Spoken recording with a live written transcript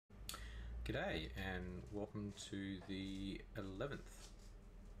G'day and welcome to the 11th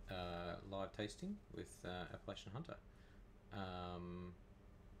live tasting with Appalachian Hunter.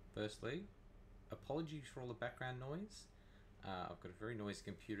 Firstly, apologies for all the background noise. I've got a very noisy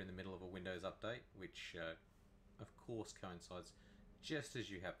computer in the middle of a Windows update, which of course coincides just as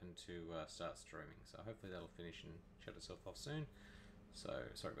you happen to start streaming. So hopefully that'll finish and shut itself off soon. So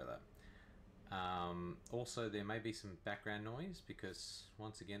sorry about that. Also, there may be some background noise because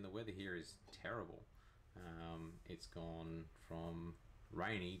once again the weather here is terrible. It's gone from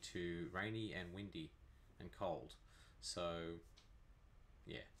rainy to rainy and windy and cold, so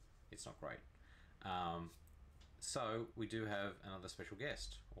yeah, it's not great. So we do have another special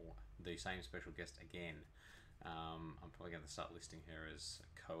guest, or the same special guest again. I'm probably going to start listing her as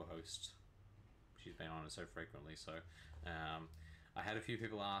a co-host. She's been on it so frequently, so I had a few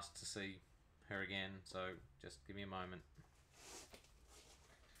people ask to see her again, so just give me a moment.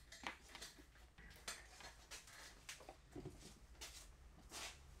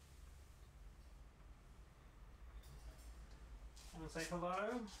 I want to say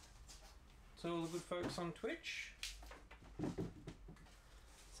hello to all the good folks on Twitch.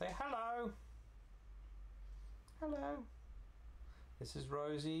 Say hello. Hello. This is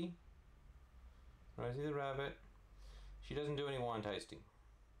Rosie the Rabbit. She doesn't do any wine tasting.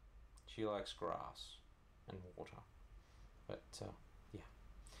 She likes grass and water, but yeah.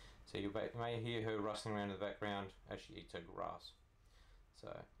 So you may hear her rustling around in the background as she eats her grass. So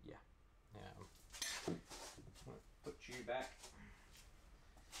yeah. I'm going to put you back.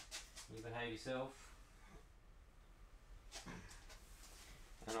 You behave yourself,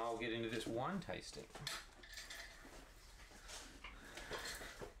 and I'll get into this wine tasting.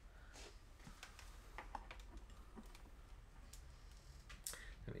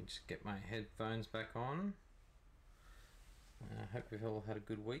 Let me just get my headphones back on. I hope you've all had a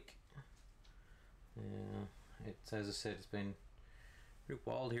good week. It's, as I said, it's been pretty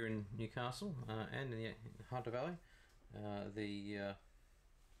wild here in Newcastle and in the Hunter Valley.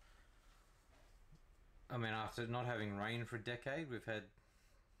 I mean, after not having rain for a decade, we've had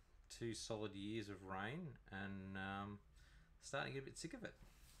 2 solid years of rain, and starting to get a bit sick of it.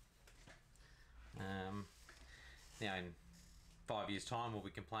 Now, in 5 years' time, we'll be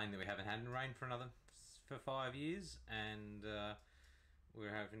complaining that we haven't had any rain for 5 years, and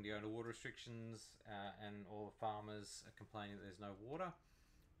we're having to go into water restrictions, and all the farmers are complaining that there's no water.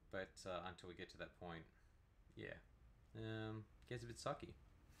 But until we get to that point, yeah, gets a bit sucky.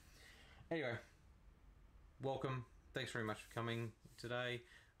 Anyway, welcome. Thanks very much for coming today.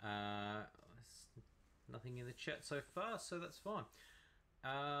 Nothing in the chat so far, so that's fine.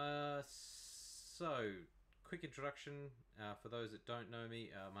 So, quick introduction for those that don't know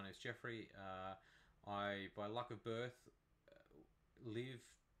me. My name is Geoffrey. I, by luck of birth, live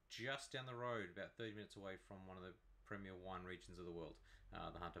just down the road, about 30 minutes away from one of the premier wine regions of the world,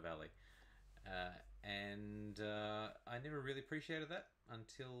 the Hunter Valley. And I never really appreciated that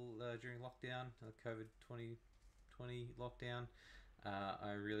until during lockdown, COVID 2020 lockdown.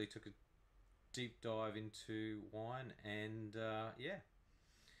 I really took a deep dive into wine, and yeah,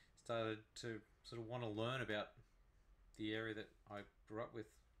 started to sort of want to learn about the area that I grew up with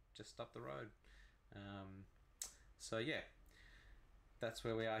just up the road. So yeah, that's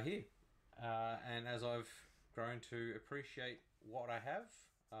where we are here. And as I've grown to appreciate what I have,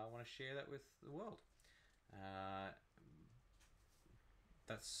 I want to share that with the world.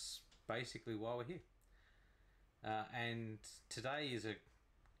 That's basically why we're here. And today is a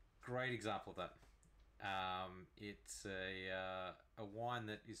great example of that. It's a wine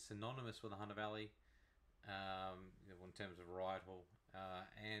that is synonymous with the Hunter Valley, in terms of varietal,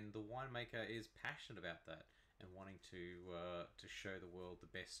 and the winemaker is passionate about that and wanting to show the world the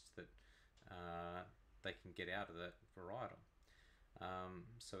best that they can get out of that varietal.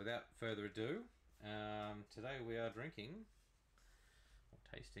 So without further ado, today we are drinking or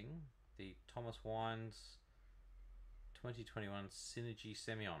tasting the Thomas Wines 2021 Synergy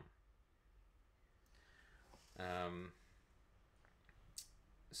Semillon.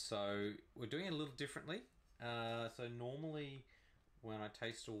 So we're doing it a little differently. So normally when I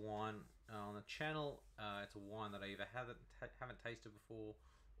taste a wine on the channel, it's a wine that I either haven't tasted before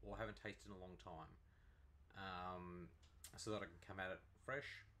or haven't tasted in a long time, so that I can come at it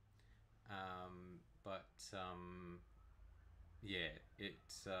fresh. Yeah,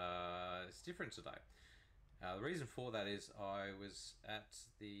 it's different today. The reason for that is I was at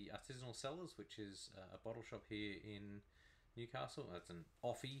the Artisanal Cellars, which is a bottle shop here in Newcastle. That's an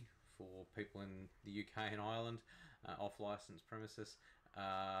offie for people in the UK and Ireland, off-licensed premises,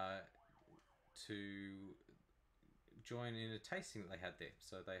 to join in a tasting that they had there.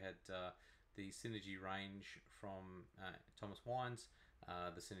 So they had the Synergy range from Thomas Wines,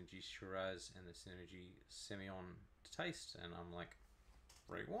 the Synergy Shiraz, and the Synergy Semillon to taste. And I'm like,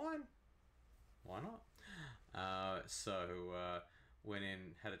 free wine? Why not? Went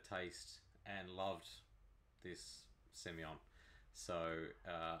in, had a taste, and loved this Semillon. So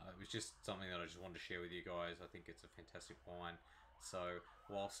it was just something that I just wanted to share with you guys. I think it's a fantastic wine. So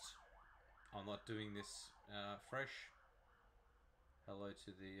whilst I'm not doing this fresh, hello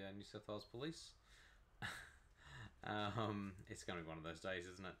to the New South Wales Police. It's going to be one of those days,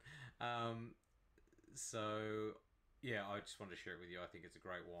 isn't it? So yeah, I just wanted to share it with you. I think it's a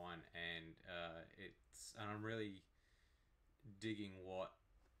great wine, and I'm really digging what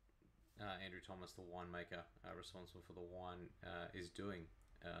Andrew Thomas, the winemaker responsible for the wine, is doing.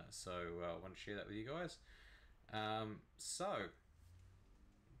 So I want to share that with you guys. So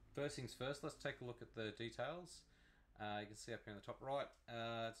first things first, let's take a look at the details. You can see up here in the top right,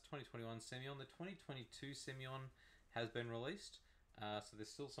 it's 2021 Semillon. The 2022 Semillon has been released. So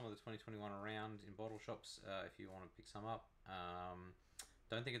there's still some of the 2021 around in bottle shops if you want to pick some up.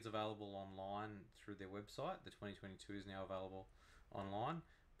 Don't think it's available online through their website. The 2022 is now available online,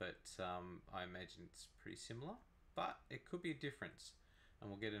 but I imagine it's pretty similar, but it could be a difference, and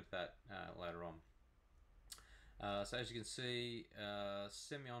we'll get into that later on. So as you can see,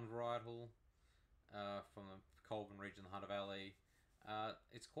 Semillon varietal from the Colburn region, the Hunter Valley.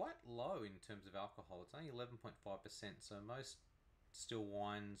 It's quite low in terms of alcohol. It's only 11.5%, so most still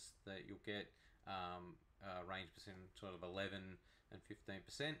wines that you'll get range between sort of 11 and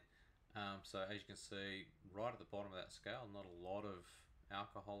 15%. So as you can see, right at the bottom of that scale, not a lot of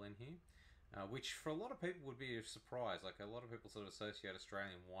alcohol in here, which for a lot of people would be a surprise. Like, a lot of people sort of associate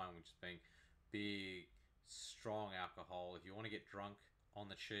Australian wine with just being big, strong alcohol. If you want to get drunk on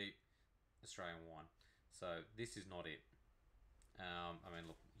the cheap, Australian wine. So this is not it. I mean,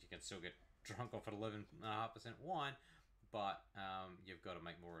 look, you can still get drunk off at 11.5% wine, but you've got to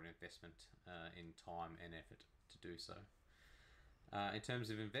make more of an investment in time and effort to do so. In terms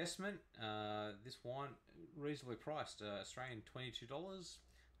of investment, this wine reasonably priced. Australian $22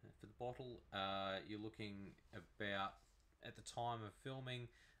 for the bottle. You're looking about, at the time of filming,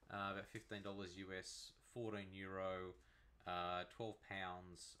 about $15 US, 14 euro, 12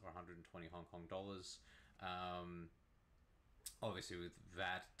 pounds or 120 Hong Kong dollars. Obviously with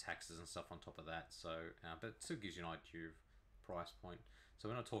VAT, taxes and stuff on top of that. So, but it still gives you an idea of price point. So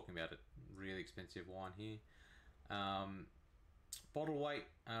we're not talking about a really expensive wine here. Bottle weight,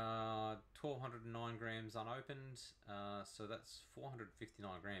 1,209 grams unopened. So that's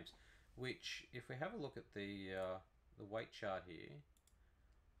 459 grams. Which, if we have a look at the weight chart here,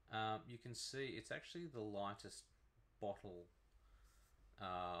 you can see it's actually the lightest bottle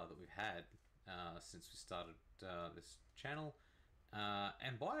that we've had since we started this channel,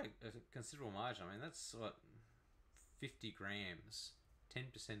 and by a considerable margin. I mean, that's what, 50 grams,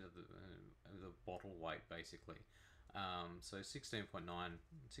 10% of the bottle weight basically. So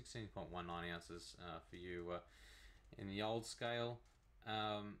 16.19 ounces for you in the old scale.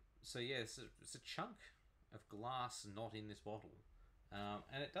 So yeah, it's a chunk of glass not in this bottle,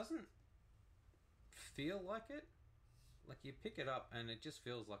 and it doesn't feel like it. Like, you pick it up and it just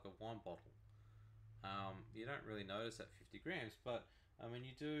feels like a wine bottle. You don't really notice that 50 grams, but I mean,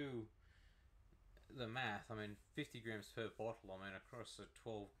 you do the math. I mean, 50 grams per bottle, I mean, across a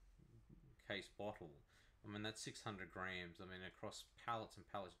 12 case bottle, I mean, that's 600 grams. I mean, across pallets and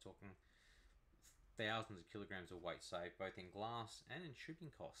pallets, you're talking thousands of kilograms of weight saved, both in glass and in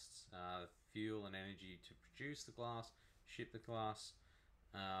shipping costs. Fuel and energy to produce the glass, ship the glass.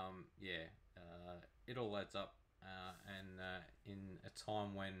 It all adds up. And in a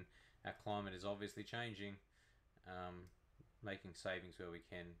time when our climate is obviously changing, making savings where we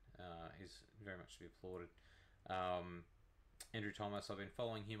can is very much to be applauded. Andrew Thomas, I've been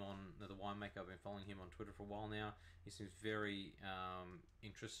following him on, the winemaker, I've been following him on Twitter for a while now. He seems very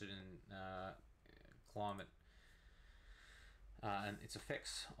interested in climate and its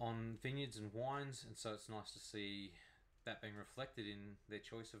effects on vineyards and wines, and so it's nice to see that being reflected in their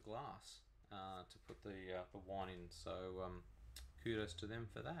choice of glass to put the wine in. So kudos to them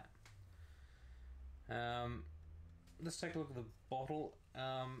for that. Let's take a look at the bottle.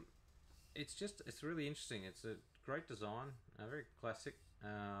 It's really interesting. It's a great design, very classic.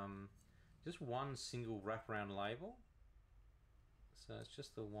 Just one single wraparound label. So it's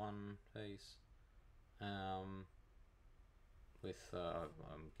just the one piece. With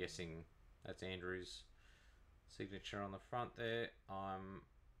I'm guessing that's Andrew's signature on the front there. I'm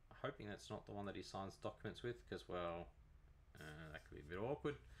hoping that's not the one that he signs documents with, because, well, that could be a bit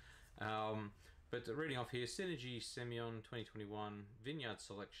awkward. But reading off here, Synergy Semillon 2021 Vineyard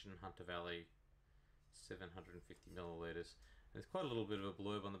Selection Hunter Valley, 750 milliliters. And there's quite a little bit of a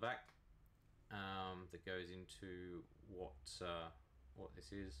blurb on the back that goes into what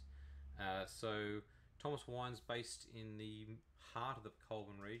this is. So Thomas Wines, based in the heart of the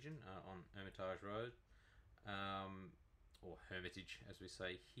Colburn region on Hermitage Road, or Hermitage as we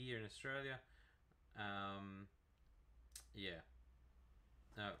say here in Australia. Yeah,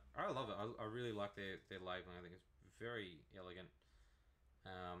 I love it. I really like their labelling. I think it's very elegant.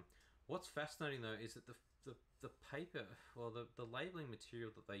 What's fascinating though is that the paper, well, the labelling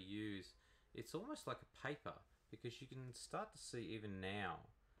material that they use, it's almost like a paper, because you can start to see even now,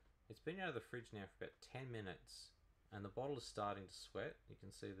 it's been out of the fridge now for about 10 minutes and the bottle is starting to sweat. You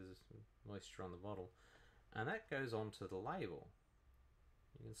can see there's moisture on the bottle, and that goes onto the label.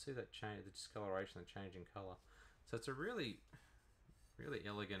 You can see that change, the discoloration, the change in colour. So it's a really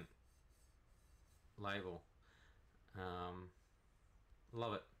elegant label.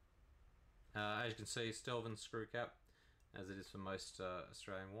 Love it. As you can see, Stelvin screw cap, as it is for most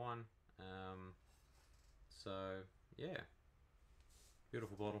Australian wine. So yeah,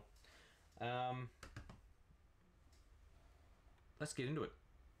 beautiful bottle. Let's get into it.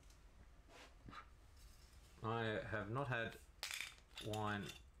 I have not had wine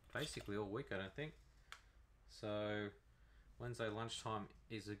basically all week, I don't think. So Wednesday lunchtime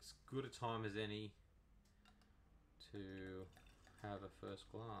is as good a time as any to have a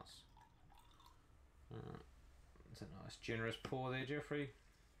first glass. It's a nice generous pour there, Geoffrey.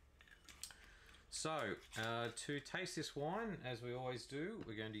 So to taste this wine, as we always do,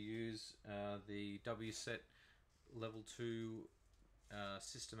 we're going to use the WSET Level 2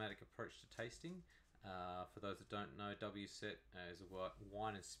 systematic approach to tasting. For those that don't know, WSET is a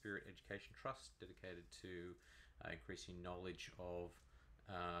wine and spirit education trust dedicated to increasing knowledge of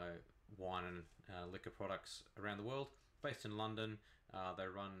wine and liquor products around the world. Based in London, they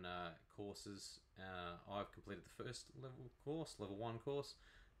run courses. I've completed the first level course, level 1 course.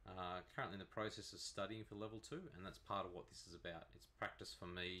 Currently in the process of studying for level 2, and that's part of what this is about. It's practice for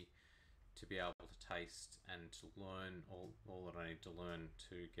me to be able to taste and to learn all that I need to learn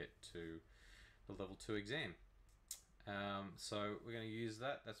to get to the level 2 exam. So we're going to use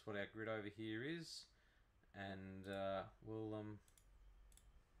that. That's what our grid over here is, and we'll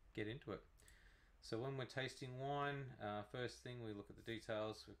get into it. So when we're tasting wine, first thing we look at the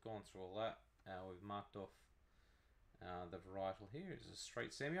details. We've gone through all that. We've marked off the varietal here is a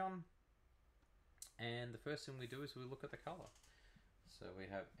straight Semillon, and the first thing we do is we look at the colour. So we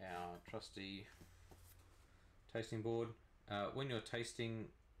have our trusty tasting board. When you're tasting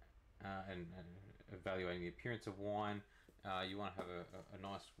and evaluating the appearance of wine, you want to have a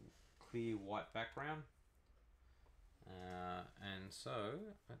nice clear white background. And so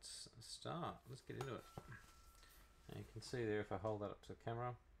let's start. Let's get into it. And you can see there, if I hold that up to the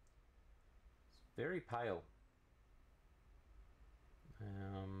camera, it's very pale.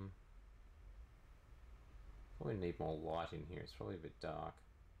 Probably need more light in here. It's probably a bit dark,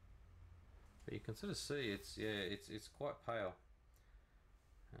 but you can sort of see it's quite pale,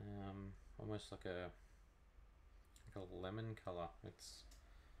 almost like a lemon color. It's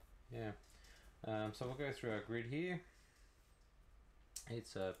so we'll go through our grid here.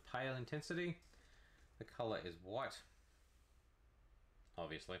 It's a pale intensity. The color is white,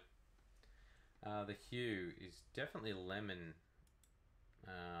 obviously. The hue is definitely lemon,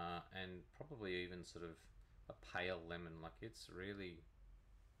 and probably even sort of a pale lemon. Like, it's really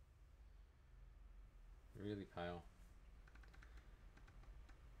pale.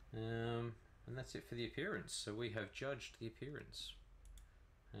 And that's it for the appearance. So we have judged the appearance.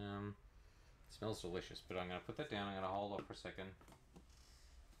 It smells delicious, but I'm going to put that down. I'm going to hold off for a second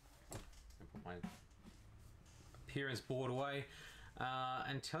and put my appearance board away,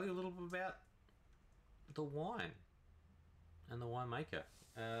 and tell you a little bit about the wine and the winemaker.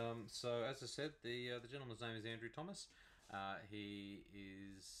 So as I said, the gentleman's name is Andrew Thomas. He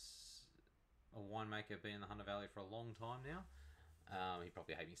is a winemaker, been in the Hunter Valley for a long time now. He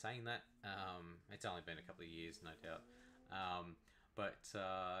probably hate me saying that. It's only been a couple of years, no doubt.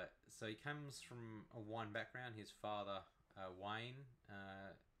 So he comes from a wine background. His father, Wayne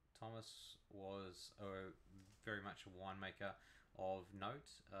Thomas, was very much a winemaker of note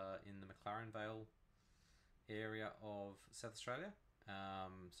in the McLaren Vale area of South Australia.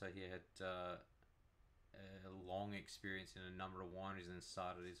 So he had a long experience in a number of wineries, and then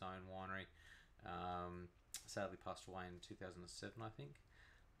started his own winery. Sadly passed away in 2007, I think.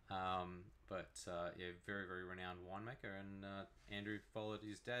 Yeah, very, very renowned winemaker, and Andrew followed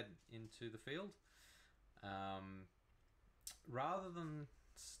his dad into the field. Rather than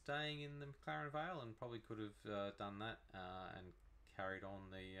staying in the McLaren Vale, and probably could have done that and carried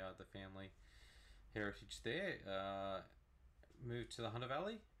on the family heritage there. Moved to the Hunter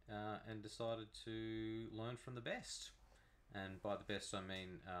Valley and decided to learn from the best. And by the best, I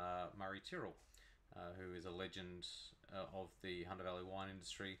mean Murray Tyrrell, who is a legend of the Hunter Valley wine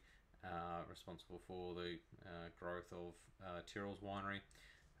industry, responsible for the growth of Tyrrell's winery.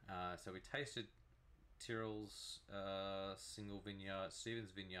 So we tasted Tyrrell's single vineyard,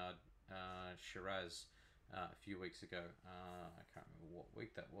 Stevens Vineyard Shiraz a few weeks ago. I can't remember what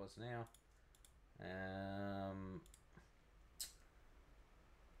week that was now.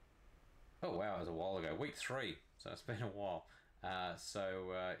 Oh wow, it was a while ago. Week 3, so it's been a while.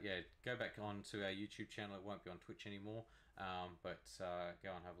 Yeah, go back onto our YouTube channel. It won't be on Twitch anymore, but go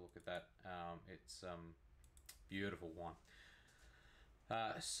and have a look at that. It's beautiful wine.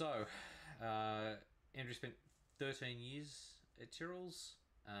 Andrew spent 13 years at Tyrrell's.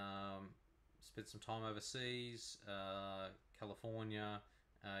 Spent some time overseas, California,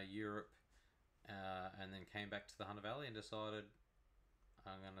 Europe, and then came back to the Hunter Valley and decided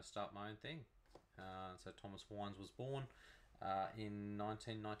I'm going to start my own thing. So Thomas Wines was born in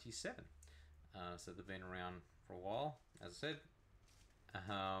 1997. So they've been around for a while, as I said.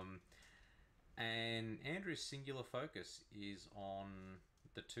 And Andrew's singular focus is on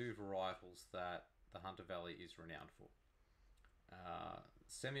the 2 varietals that the Hunter Valley is renowned for.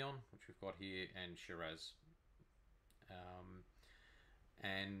 Semillon, which we've got here, and Shiraz.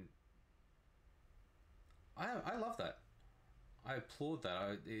 And I love that. I applaud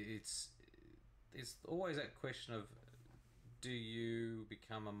that. It's always that question of, do you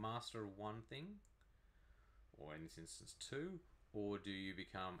become a master of one thing, or in this instance 2, or do you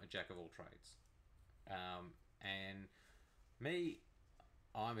become a jack of all trades? And me,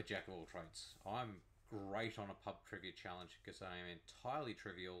 I'm a jack of all trades. I'm great on a pub trivia challenge because I am entirely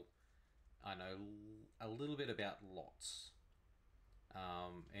trivial. I know a little bit about lots.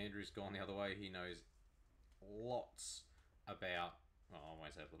 Andrew's gone the other way. He knows lots about, well, I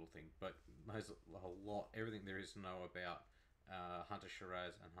won't say a little thing, but knows a whole lot, everything there is to know about Hunter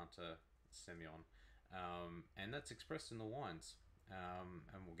Shiraz and Hunter Semillon. And that's expressed in the wines.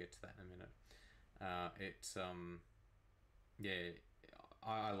 And we'll get to that in a minute. Yeah,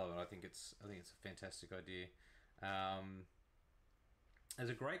 I love it. I think it's a fantastic idea. There's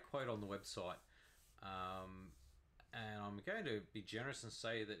a great quote on the website, and I'm going to be generous and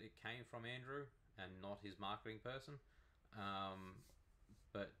say that it came from Andrew and not his marketing person.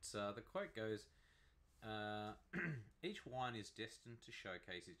 But the quote goes, each wine is destined to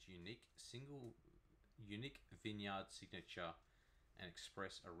showcase its unique vineyard signature and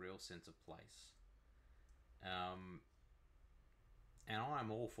express a real sense of place. And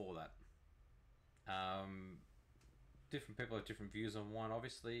I'm all for that. Different people have different views on wine,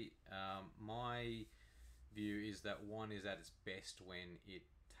 obviously. My view is that wine is at its best when it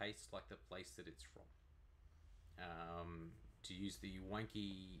tastes like the place that it's from. To use the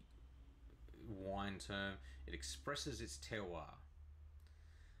wanky wine term, it expresses its terroir.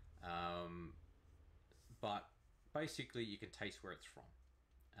 But basically, you can taste where it's from.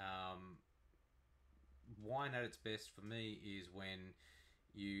 Wine at its best for me is when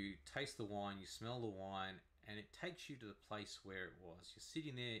you taste the wine, you smell the wine, and it takes you to the place where it was. You're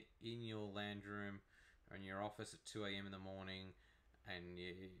sitting there in your lounge room or in your office at 2 a.m. in the morning, and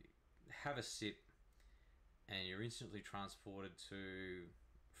you have a sip, and you're instantly transported to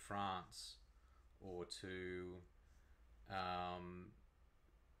France or to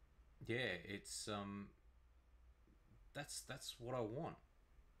that's what I want.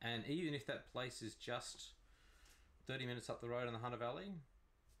 And even if that place is just 30 minutes up the road in the Hunter Valley,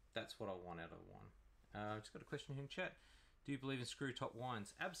 that's what I want out of wine. Just got a question here in chat. Do you believe in screw top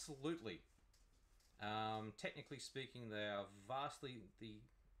wines? Absolutely. Technically speaking, they are the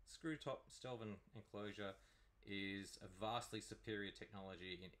screw top Stelvin enclosure is a vastly superior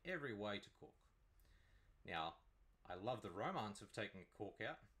technology in every way to cork. Now, I love the romance of taking a cork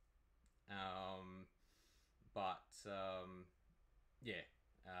out,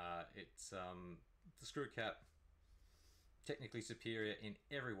 it's the screw cap technically superior in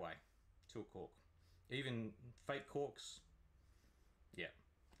every way to a cork, even fake corks.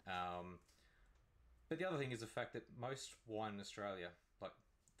 But the other thing is the fact that most wine in Australia, like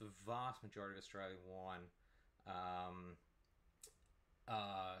the vast majority of Australian wine,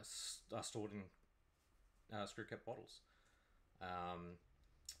 are stored in screw cap bottles.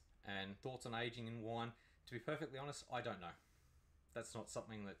 And thoughts on aging in wine, to be perfectly honest, I don't know. That's not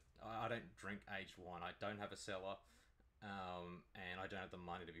something that I don't drink aged wine. I don't have a cellar, and I don't have the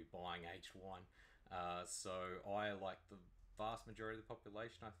money to be buying aged wine. So I like the vast majority of the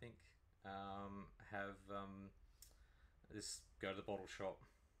population, I think, have just go to the bottle shop,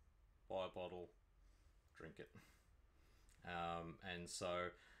 buy a bottle, drink it. And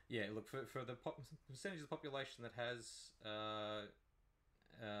so, yeah, look, for the percentage of the population that has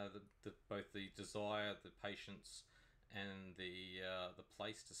both the desire, the patience, and the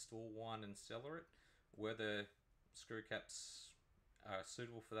place to store wine and cellar it, whether screw caps are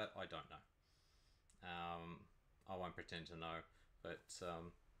suitable for that, I don't know. I won't pretend to know, but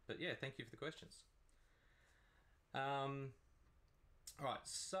yeah, thank you for the questions. All right,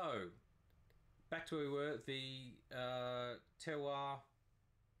 so back to where we were. The terroir,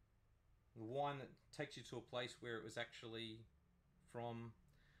 the wine that takes you to a place where it was actually from.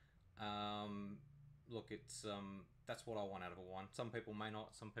 Look, it's that's what I want out of a wine. Some people may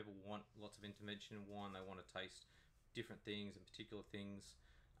not. Some people want lots of intervention in wine. They want to taste different things and particular things.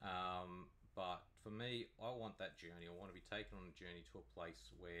 But for me, I want that journey. I want to be taken on a journey to a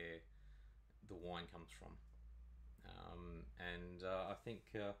place where the wine comes from. And I think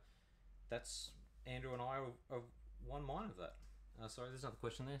that's Andrew and I have one mind of that. Sorry, there's another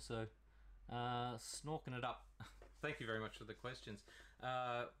question there. So, snorking it up. Thank you very much for the questions.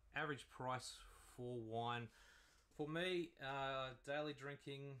 Average price for wine. For me, daily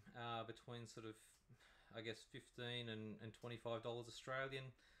drinking between sort of, I guess, $15 and $25 Australian.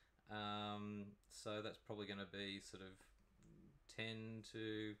 So that's probably going to be sort of 10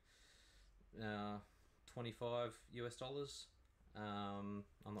 to 25 US dollars. I'm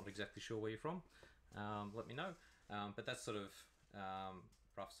not exactly sure where you're from. Let me know. But that's sort of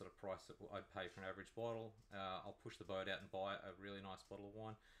rough sort of price that I'd pay for an average bottle. I'll push the boat out and buy a really nice bottle of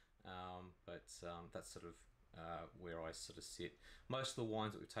wine. But that's sort of where I sort of sit. Most of the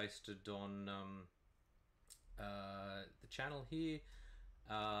wines that we've tasted on the channel here,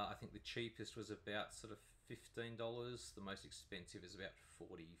 I think the cheapest was about sort of $15. The most expensive is about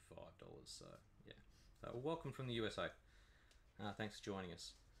 $45. So yeah, so welcome from the USA. Thanks for joining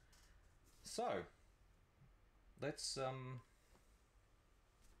us. So let's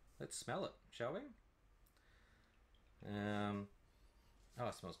smell it, shall we? Oh,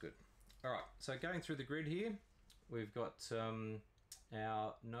 it smells good. All right, so going through the grid here, we've got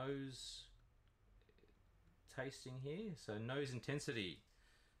our nose tasting here. So nose intensity,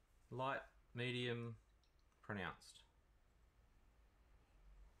 light, medium, pronounced.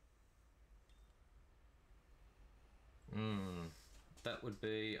 That would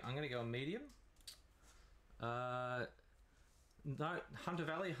be, I'm going to go medium. No, Hunter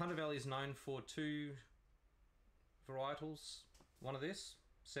Valley. Hunter Valley is known for two varietals. One of this,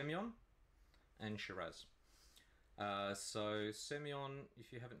 Semillon, and Shiraz. So Semillon,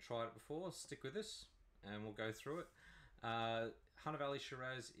 if you haven't tried it before, stick with us and we'll go through it. Hunter Valley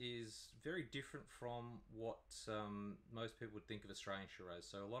Shiraz is very different from what most people would think of Australian Shiraz.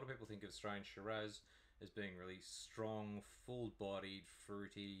 So a lot of people think of Australian Shiraz as being really strong, full-bodied,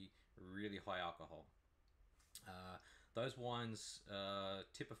 fruity, really high alcohol. Those wines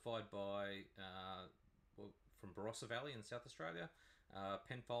typified by from Barossa Valley in South Australia.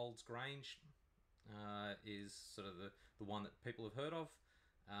 Penfolds Grange is sort of the one that people have heard of.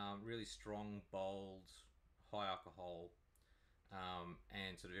 Really strong, bold, high alcohol,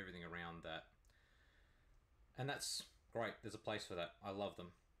 and sort of everything around that. And that's great. There's a place for that. I love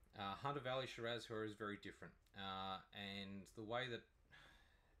them. Hunter Valley Shiraz is very different. And the way that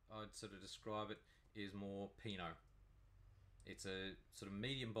I'd sort of describe it is more Pinot. It's a sort of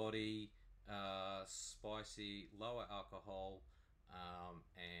medium body, spicy, lower alcohol,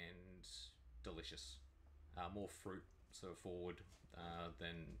 and delicious. More fruit sort of forward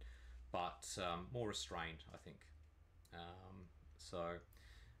but more restrained, I think. So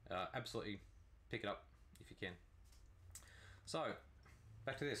absolutely pick it up if you can. So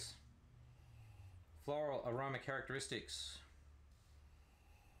back to this. Floral aroma characteristics.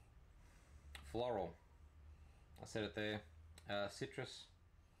 Floral. I said it there. Citrus,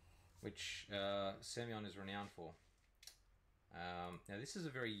 which Semillon is renowned for. Now this is a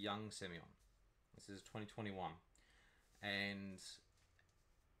very young Semillon. This is 2021. And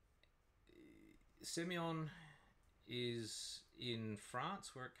Semillon is in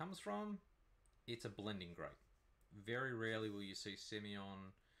France, where it comes from. It's a blending grape. Very rarely will you see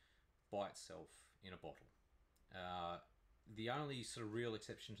Semillon by itself in a bottle. The only sort of real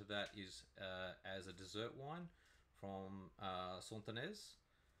exception to that is as a dessert wine from Santonès.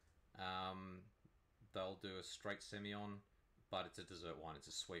 They'll do a straight Semillon, but it's a dessert wine. It's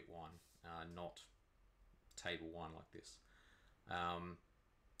a sweet wine, not table wine like this.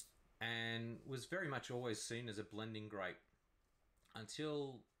 And was very much always seen as a blending grape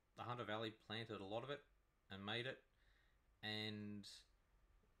until the Hunter Valley planted a lot of it and made it. and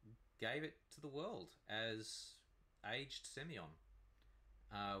gave it to the world as aged Semillon,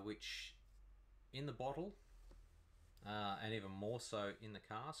 which in the bottle, and even more so in the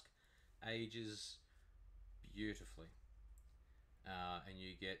cask, ages beautifully. And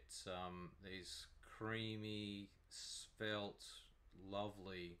you get these creamy, svelte,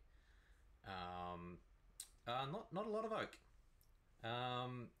 lovely, not a lot of oak.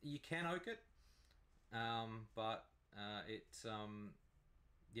 You can oak it, but it's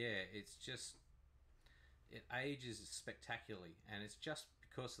just, it ages spectacularly, and it's just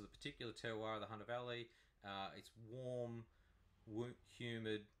because of the particular terroir of the Hunter Valley. It's warm,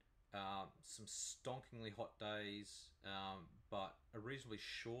 humid, some stonkingly hot days, but a reasonably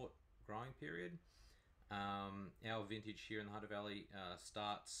short growing period. Our vintage here in the Hunter Valley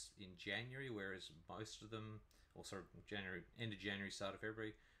starts in January, whereas most of them, or sort of January, end of January, start of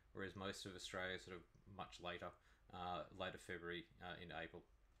February, whereas most of Australia sort of much later, later February into April.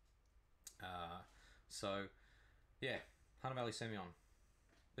 So, yeah, Hunter Valley Semillon.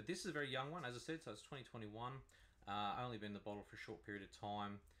 But this is a very young one, as I said, so it's 2021. Only been in the bottle for a short period of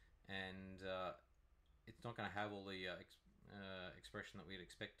time, and it's not going to have all the expression that we'd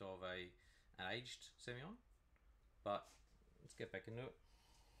expect of an aged Semillon. But let's get back into it.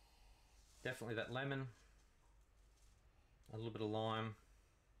 Definitely that lemon, a little bit of lime.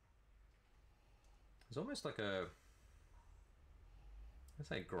 It's almost like let's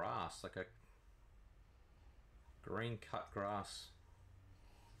say grass, like a green cut grass,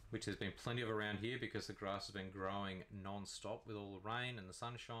 which there's been plenty of around here because the grass has been growing non-stop with all the rain and the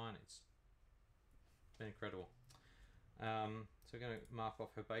sunshine. It's been incredible. So we're going to mark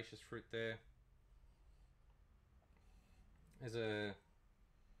off herbaceous fruit there. There's I'm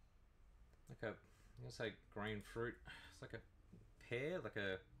gonna say green fruit. It's like a pear, like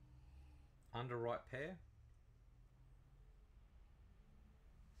a underripe pear.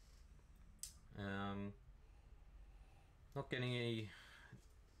 Not getting any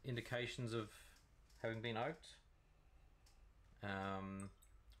indications of having been oaked.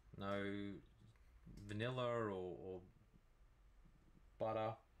 No vanilla or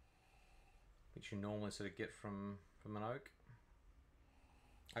butter, which you normally sort of get from an oak.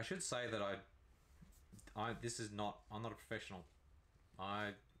 I should say that I'm not a professional.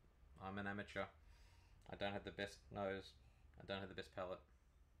 I'm an amateur. I don't have the best nose. I don't have the best palate.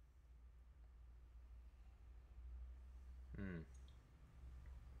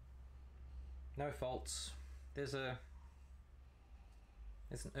 No faults. There's an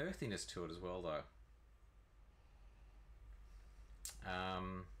earthiness to it as well, though.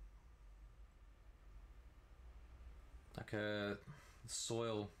 Like a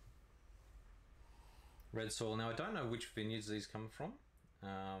soil, red soil. Now I don't know which vineyards these come from.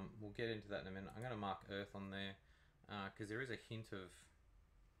 We'll get into that in a minute. I'm going to mark earth on there because there is a hint of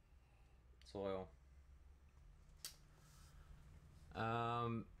soil.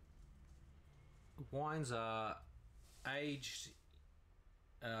 Wines are aged.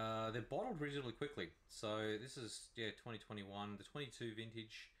 They're bottled reasonably quickly. So this is 2021. The 22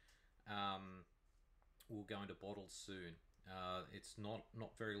 vintage will go into bottles soon. It's not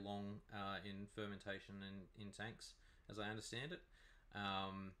very long in fermentation in tanks, as I understand it,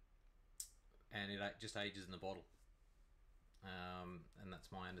 and it just ages in the bottle, and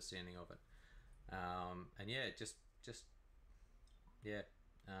that's my understanding of it. And yeah, it just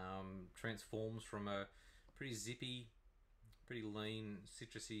transforms from a pretty zippy, pretty lean,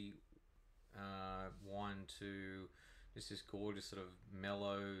 citrusy wine to just this gorgeous sort of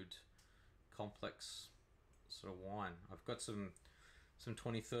mellowed, complex sort of wine. I've got some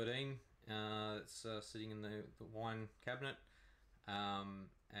 2013 that's sitting in the wine cabinet, and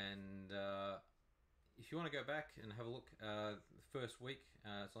if you want to go back and have a look, the first week,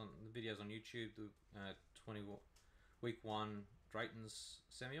 it's on the videos on YouTube. The week 1 Drayton's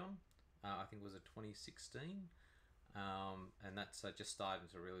Semillon, I think it was a 2016, and that's just starting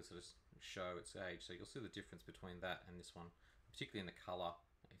to really sort of show its age. So you'll see the difference between that and this one, particularly in the colour,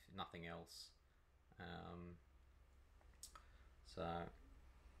 if nothing else. So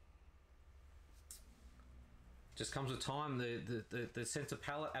just comes with time. The sense of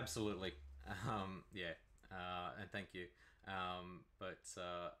palate, absolutely. And thank you. But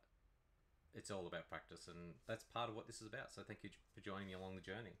it's all about practice, and that's part of what this is about. So thank you for joining me along the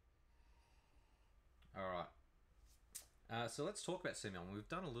journey. All right. So let's talk about Semillon. We've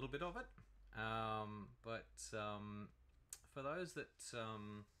done a little bit of it, but for those that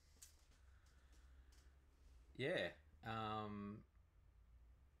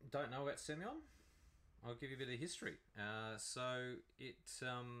don't know about Semillon, I'll give you a bit of history. So it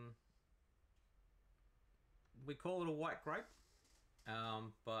we call it a white grape,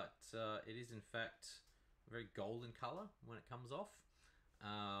 but it is in fact a very golden color when it comes off.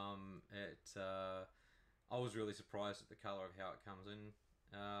 I was really surprised at the color of how it comes in.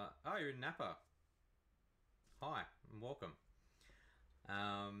 Oh, you're in Napa. Hi and welcome.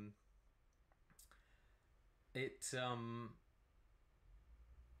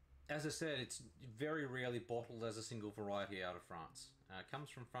 As I said, it's very rarely bottled as a single variety out of France. It comes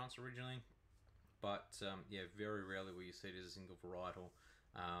from France originally, but yeah, very rarely will you see it as a single varietal,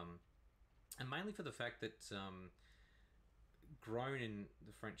 and mainly for the fact that grown in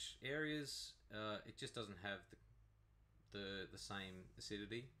the French areas, it just doesn't have the same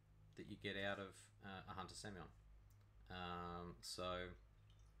acidity that you get out of a Hunter Semillon. So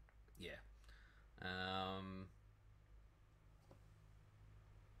yeah,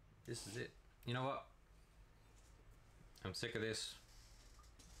 this is it. You know what? I'm sick of this.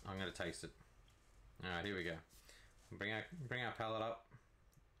 I'm gonna taste it. All right, here we go. Bring our palette up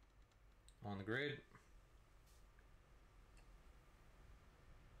on the grid.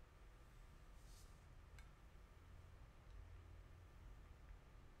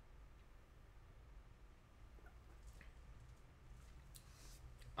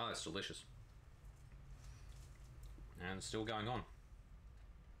 Oh, it's delicious. And still going on.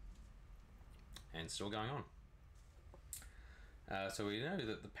 And still going on. So we know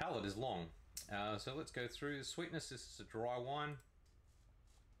that the palate is long. So let's go through the sweetness. This is a dry wine.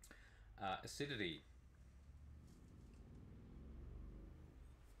 Acidity.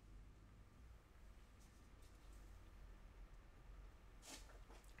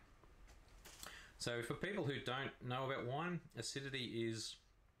 So for people who don't know about wine, acidity is,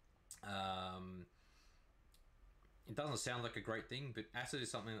 it doesn't sound like a great thing, but acid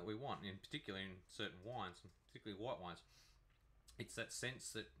is something that we want, in particular in certain wines, particularly white wines. It's that sense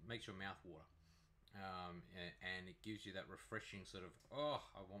that makes your mouth water, and it gives you that refreshing sort of, oh,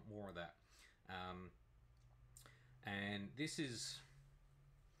 I want more of that. And this is,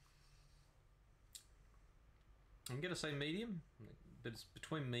 I'm going to say medium, but it's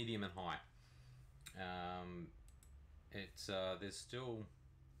between medium and high. There's still,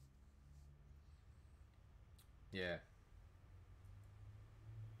 yeah.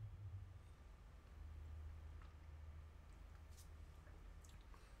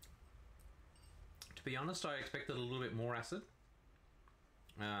 To be honest, I expected a little bit more acid.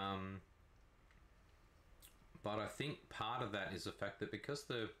 But I think part of that is the fact that because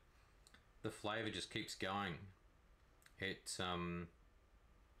the flavor just keeps going, it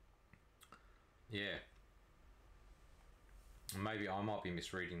yeah. Maybe I might be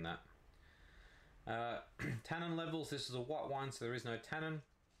misreading that. Tannin levels, this is a white wine, so there is no tannin.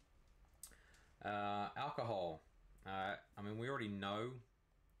 Alcohol. I mean, we already know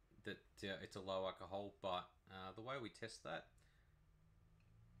that it's a low alcohol, but the way we test that,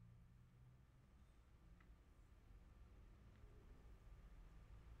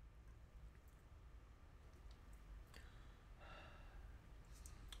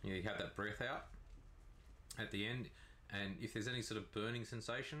 you have that breath out at the end, and if there's any sort of burning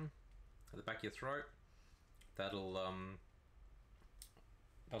sensation at the back of your throat, that'll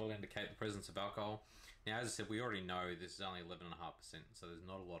indicate the presence of alcohol. Now, as I said, we already know this is only 11.5%, so there's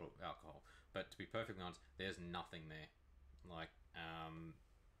not a lot of alcohol. But to be perfectly honest, there's nothing there. Like,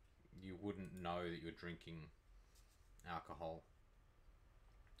 you wouldn't know that you're drinking alcohol.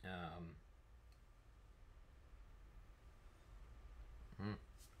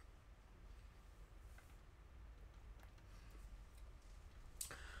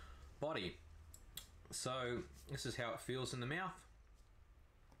 Body. So this is how it feels in the mouth.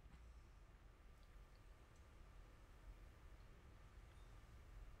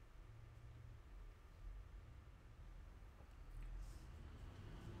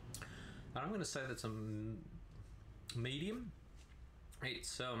 And I'm going to say that's a medium.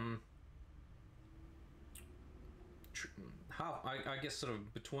 It's half, I guess, sort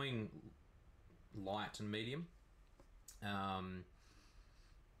of between light and medium.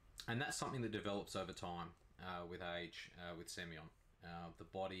 And that's something that develops over time with age, with Semillon. The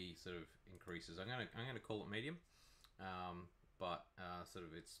body sort of increases. I'm gonna call it medium, but sort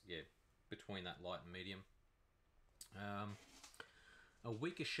of it's, yeah, between that light and medium. A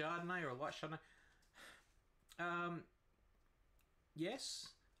weaker Chardonnay or a light Chardonnay? Yes.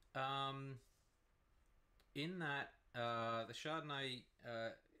 In that the Chardonnay,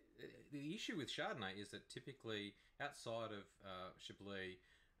 the issue with Chardonnay is that typically outside of Chablis,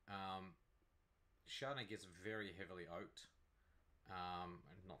 Chardonnay gets very heavily oaked.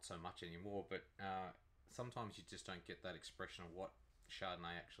 Not so much anymore, but sometimes you just don't get that expression of what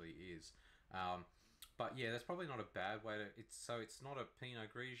Chardonnay actually is. But yeah, that's probably not a bad way to. It's not a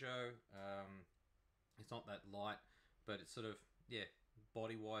Pinot Grigio. It's not that light, but it's sort of, yeah,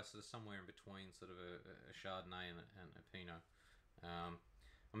 body wise, sort of somewhere in between sort of a Chardonnay and a Pinot. I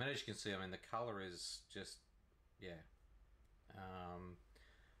mean, as you can see, I mean the color is just, yeah,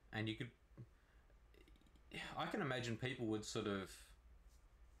 and you could. I can imagine people would sort of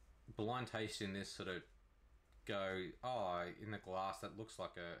blind tasting this, sort of go, oh, in the glass that looks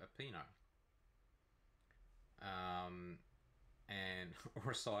like a Pinot, and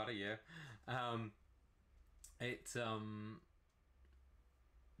or a cider, yeah. Um, it's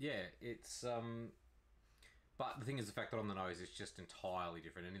yeah, it's but the thing is, the fact that on the nose it's just entirely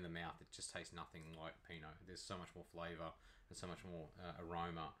different, and in the mouth it just tastes nothing like Pinot. There's so much more flavour and so much more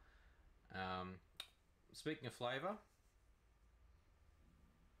aroma. Um, Speaking of flavour,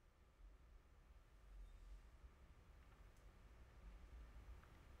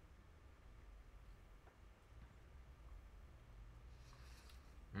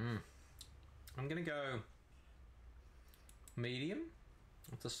 I'm gonna go medium.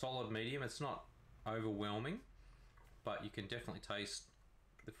 It's a solid medium. It's not overwhelming, but you can definitely taste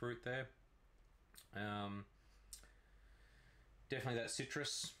the fruit there. Definitely that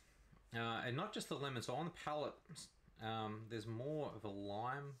citrus, and not just the lemon. So on the palate, there's more of a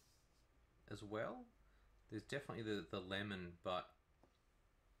lime as well. There's definitely the lemon, but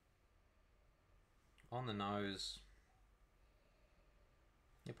on the nose,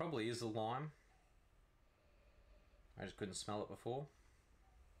 it probably is the lime. I just couldn't smell it before.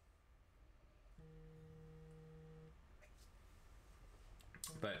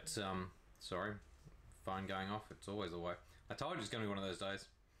 But, sorry, phone going off, it's always the way. I told you it's going to be one of those days.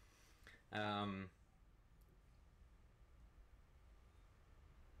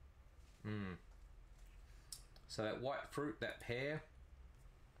 So that white fruit, that pear,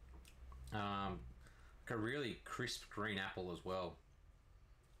 like a really crisp green apple as well.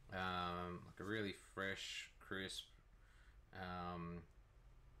 Like a really fresh, crisp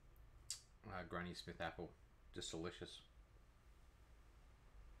Granny Smith apple. Just delicious.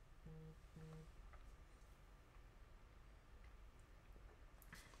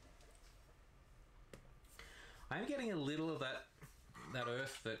 I'm getting a little of that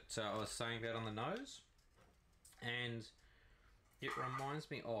earth that I was saying about on the nose, and it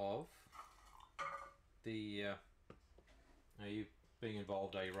reminds me of the. Are you being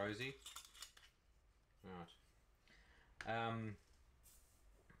involved, are you, Rosie? Right.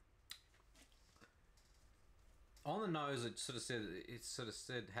 On the nose, it sort of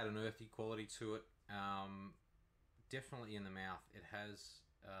said had an earthy quality to it. Definitely in the mouth, it has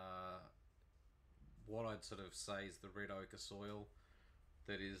what I'd sort of say is the red ochre soil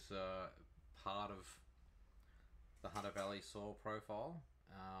that is part of the Hunter Valley soil profile.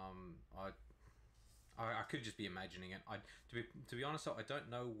 I could just be imagining it. To be honest, I don't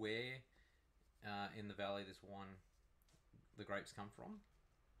know where in the valley the grapes come from.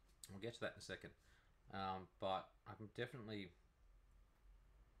 We'll get to that in a second. But I'm definitely.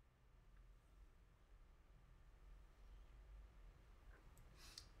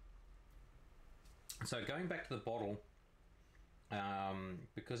 So going back to the bottle,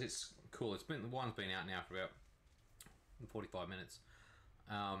 because it's cool. The wine's been out now for about 45 minutes.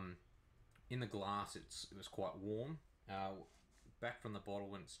 In the glass, it was quite warm. Back from the bottle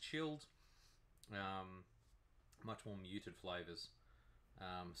when it's chilled, much more muted flavors.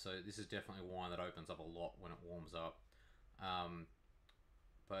 So this is definitely a wine that opens up a lot when it warms up.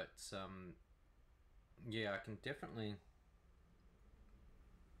 Yeah, I can definitely.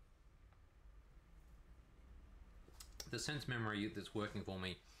 The sense memory that's working for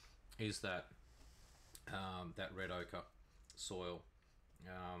me is that red ochre soil.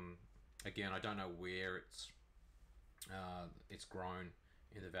 Again, I don't know where it's grown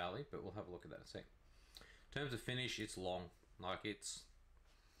in the valley, but we'll have a look at that in a sec. In terms of finish, it's long. I'm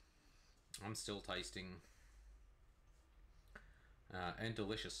still tasting and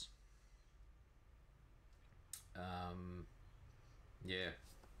delicious. Yeah.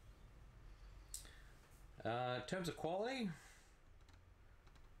 In terms of quality,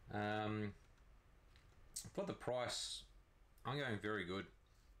 for the price, I'm going very good.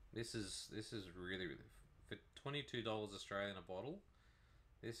 This is really for $22 Australian a bottle.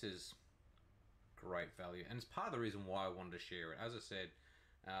 This is great value, and it's part of the reason why I wanted to share it. As I said,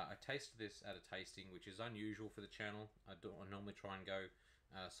 I tasted this at a tasting, which is unusual for the channel. I normally try and go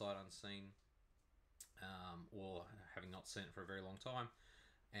sight unseen, or having not seen it for a very long time,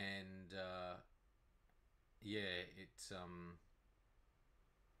 and yeah, it's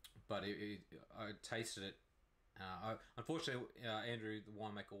but I tasted it Unfortunately, Andrew, the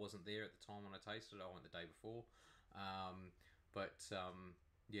winemaker, wasn't there at the time when I tasted it. I went the day before. But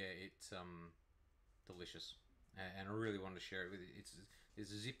yeah, it's delicious, and I really wanted to share it with you.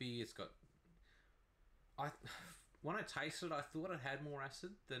 It's zippy. It's got I when I tasted it, I thought it had more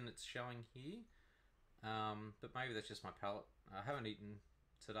acid than it's showing here. But maybe that's just my palate. I haven't eaten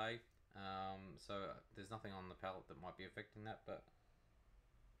today, so there's nothing on the palate that might be affecting that. But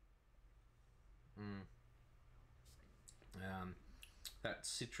mm, that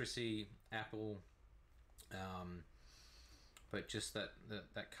citrusy apple, um, but just that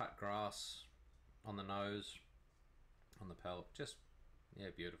cut grass on the nose, on the palate, just yeah,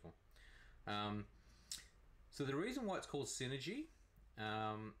 beautiful. Um, so the reason why it's called Synergy,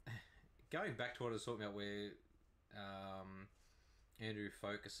 um, going back to what I was talking about, where Andrew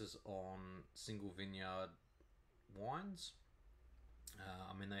focuses on single vineyard wines.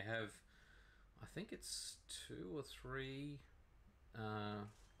 I mean, they have, I think it's 2 or 3.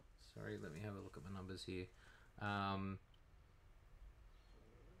 Sorry, let me have a look at my numbers here.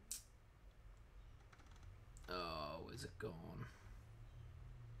 Oh, where's it gone?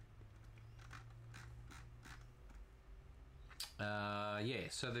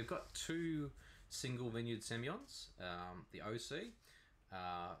 Yeah, so they've got 2 single vineyard Semillons. The OC,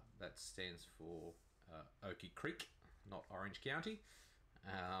 that stands for Oaky Creek, not Orange County.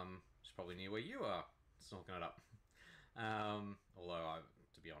 It's probably near where you are. Snorking it up. Although,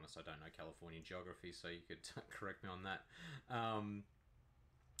 to be honest, I don't know California geography, so you could correct me on that.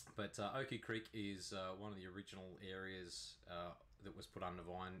 But Oaky Creek is one of the original areas that was put under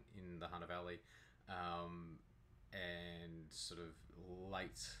vine in the Hunter Valley, and sort of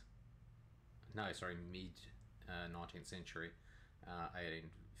mid 19th century,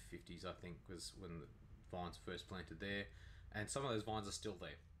 1850s, I think, was when the vines first planted there, and some of those vines are still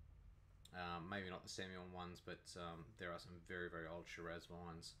there. Maybe not the Semillon ones, but there are some very, very old Shiraz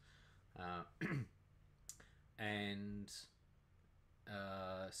vines. And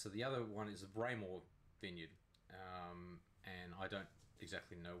so the other one is the Braymore Vineyard, and I don't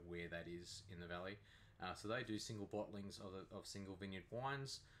exactly know where that is in the valley. So they do single bottlings of single vineyard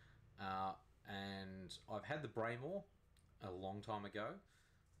wines, and I've had the Braymore a long time ago,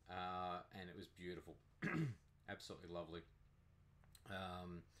 and it was beautiful, absolutely lovely.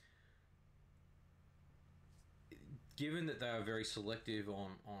 Given that they are very selective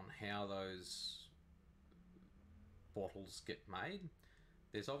on how those bottles get made,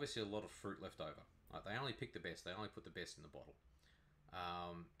 there's obviously a lot of fruit left over. Like, they only pick the best. They only put the best in the bottle.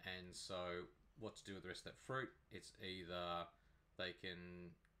 And so what to do with the rest of that fruit? It's either they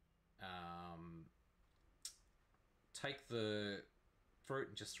can take the fruit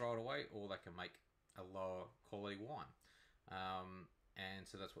and just throw it away, or they can make a lower quality wine. And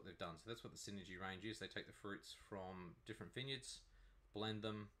so that's what they've done. So that's what the Synergy range is. They take the fruits from different vineyards, blend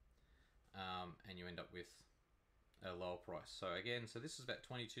them, and you end up with a lower price. So again, so this is about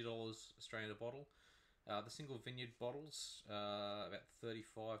 $22 Australian a bottle. The single vineyard bottles, about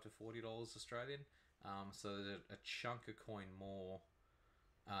 $35 to $40 Australian. So there's a chunk of coin more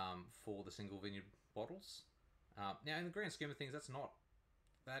for the single vineyard bottles. Now, in the grand scheme of things, that's not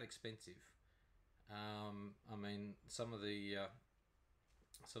that expensive. I mean, some of the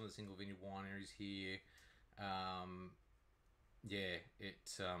single vineyard wineries here,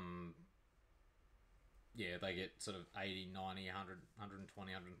 they get sort of 80, 90, 100,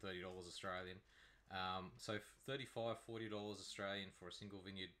 120, $130 Australian. So $35, $40 Australian for a single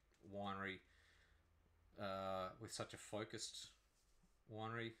vineyard winery, with such a focused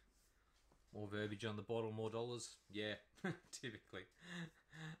winery. More verbiage on the bottle, more dollars. Yeah, typically.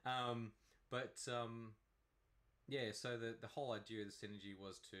 So the whole idea of the Synergy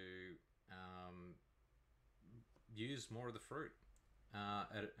was to use more of the fruit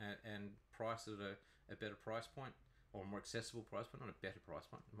and price it at a better price point, or a more accessible price point, not a better price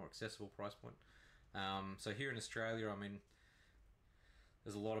point, a more accessible price point. So here in Australia, I mean,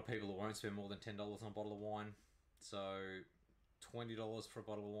 there's a lot of people that won't spend more than $10 on a bottle of wine. So $20 for a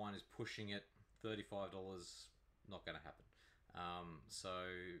bottle of wine is pushing it. $35, not going to happen. So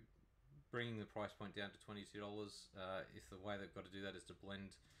bringing the price point down to $22, if the way they've got to do that is to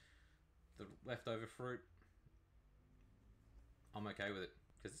blend the leftover fruit, I'm okay with it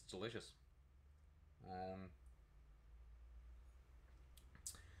because it's delicious.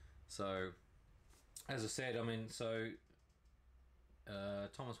 So, as I said, I mean, so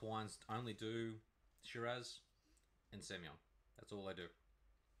Thomas Wines only do Shiraz and Semillon. That's all they do.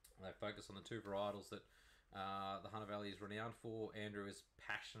 They focus on the 2 varietals that the Hunter Valley is renowned for. Andrew is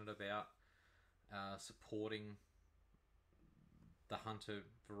passionate about supporting the Hunter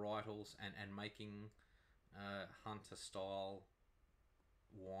varietals and making hunter style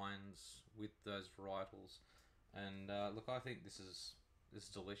wines with those varietals. And look, I think this is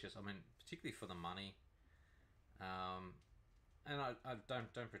delicious. I mean, particularly for the money. Um, and I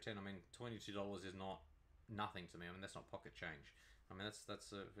don't pretend. I mean, $22 is not nothing to me. I mean, that's not pocket change. I mean,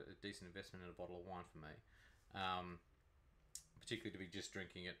 that's a decent investment in a bottle of wine for me. Um, Particularly to be just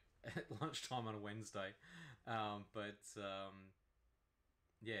drinking it at lunchtime on a Wednesday.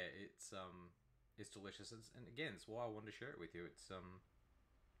 Yeah, it's delicious. And again, it's why I wanted to share it with you.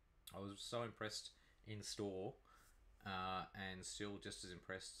 I was so impressed in store, and still just as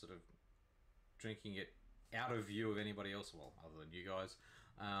impressed, sort of drinking it out of view of anybody else, well, other than you guys.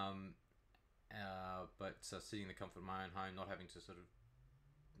 But sitting in the comfort of my own home, not having to sort of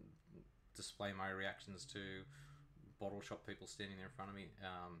display my reactions to bottle shop people standing there in front of me.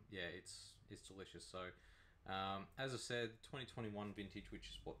 Yeah, it's delicious. So, as I said, 2021 vintage, which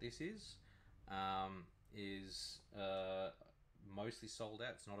is what this is mostly sold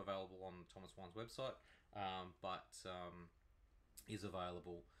out. It's not available on Thomas Wines website, but is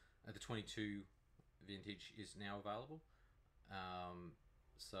available. The 22 vintage is now available.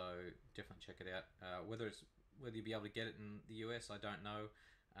 So definitely check it out. Whether you'll be able to get it in the US, I don't know.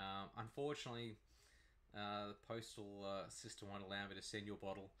 Unfortunately, the postal system won't allow me to send you a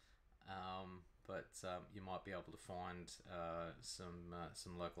bottle, but you might be able to find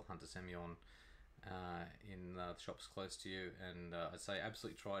some local Hunter Semillon in the shops close to you, and I'd say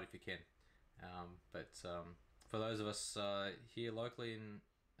absolutely try it if you can. But for those of us here locally in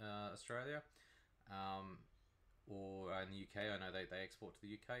Australia, or in the UK, I know they export to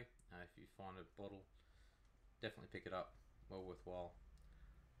the UK. If you find a bottle, definitely pick it up. Well worthwhile.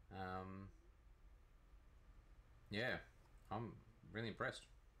 Yeah, I'm really impressed.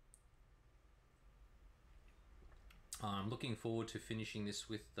 I'm looking forward to finishing this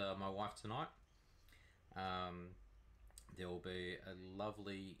with my wife tonight. There will be a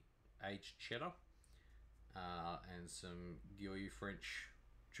lovely aged cheddar and some Geoffrey French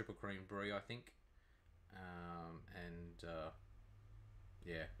triple cream brie, I think.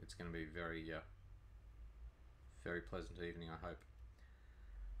 Yeah, it's going to be very very pleasant evening, I hope.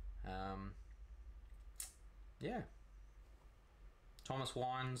 Yeah, Thomas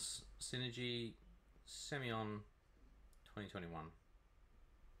Wines Synergy Semillon 2021.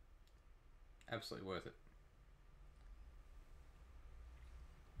 Absolutely worth it.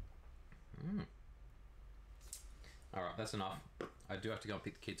 Alright, that's enough. I do have to go and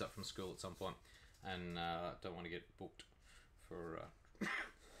pick the kids up from school at some point, and don't want to get booked for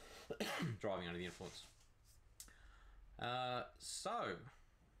driving under the influence. So,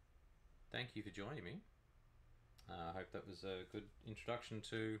 thank you for joining me. I hope that was a good introduction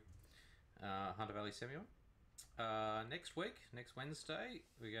to Hunter Valley Semillon. Next week, next Wednesday,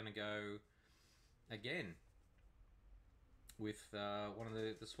 we're going to go again with one of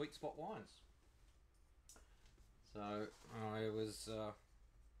the sweet spot wines. So I was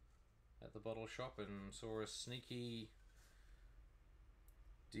at the bottle shop and saw a sneaky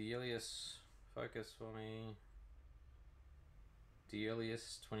Delius, focus for me,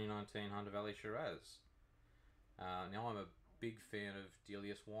 Delius 2019 Hunter Valley Shiraz. Now I'm a big fan of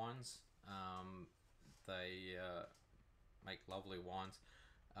Delius wines. They make lovely wines.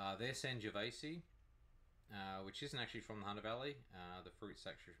 Their Sangiovese, which isn't actually from the Hunter Valley. The fruit's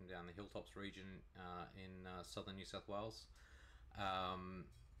actually from down the Hilltops region in southern New South Wales.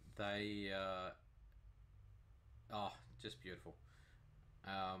 Just beautiful.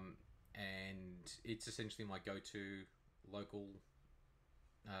 And it's essentially my go-to local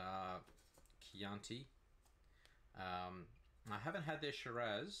Chianti. I haven't had their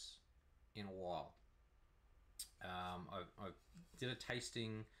Shiraz in a while. I did a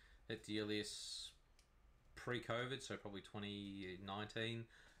tasting at Delius pre-COVID, so probably 2019,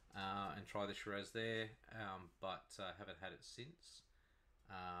 and tried the Shiraz there, but haven't had it since.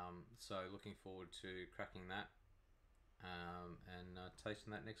 So looking forward to cracking that and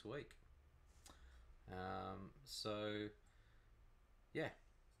tasting that next week. So yeah,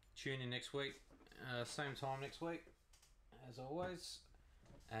 tune in next week, same time next week, as always.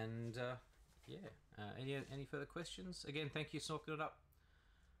 And any further questions? Again, thank you, Snorking It Up,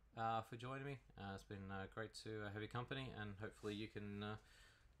 for joining me. It's been great to have your company, and hopefully you can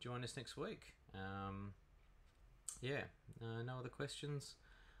join us next week. No other questions.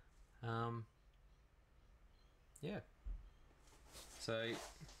 So,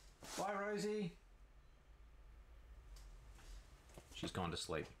 bye, Rosie. She's gone to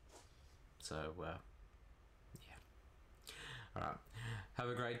sleep. So, Alright. Have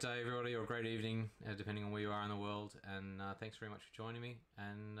a great day, everybody, or a great evening, depending on where you are in the world. And thanks very much for joining me.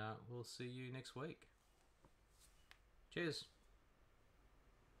 And we'll see you next week. Cheers.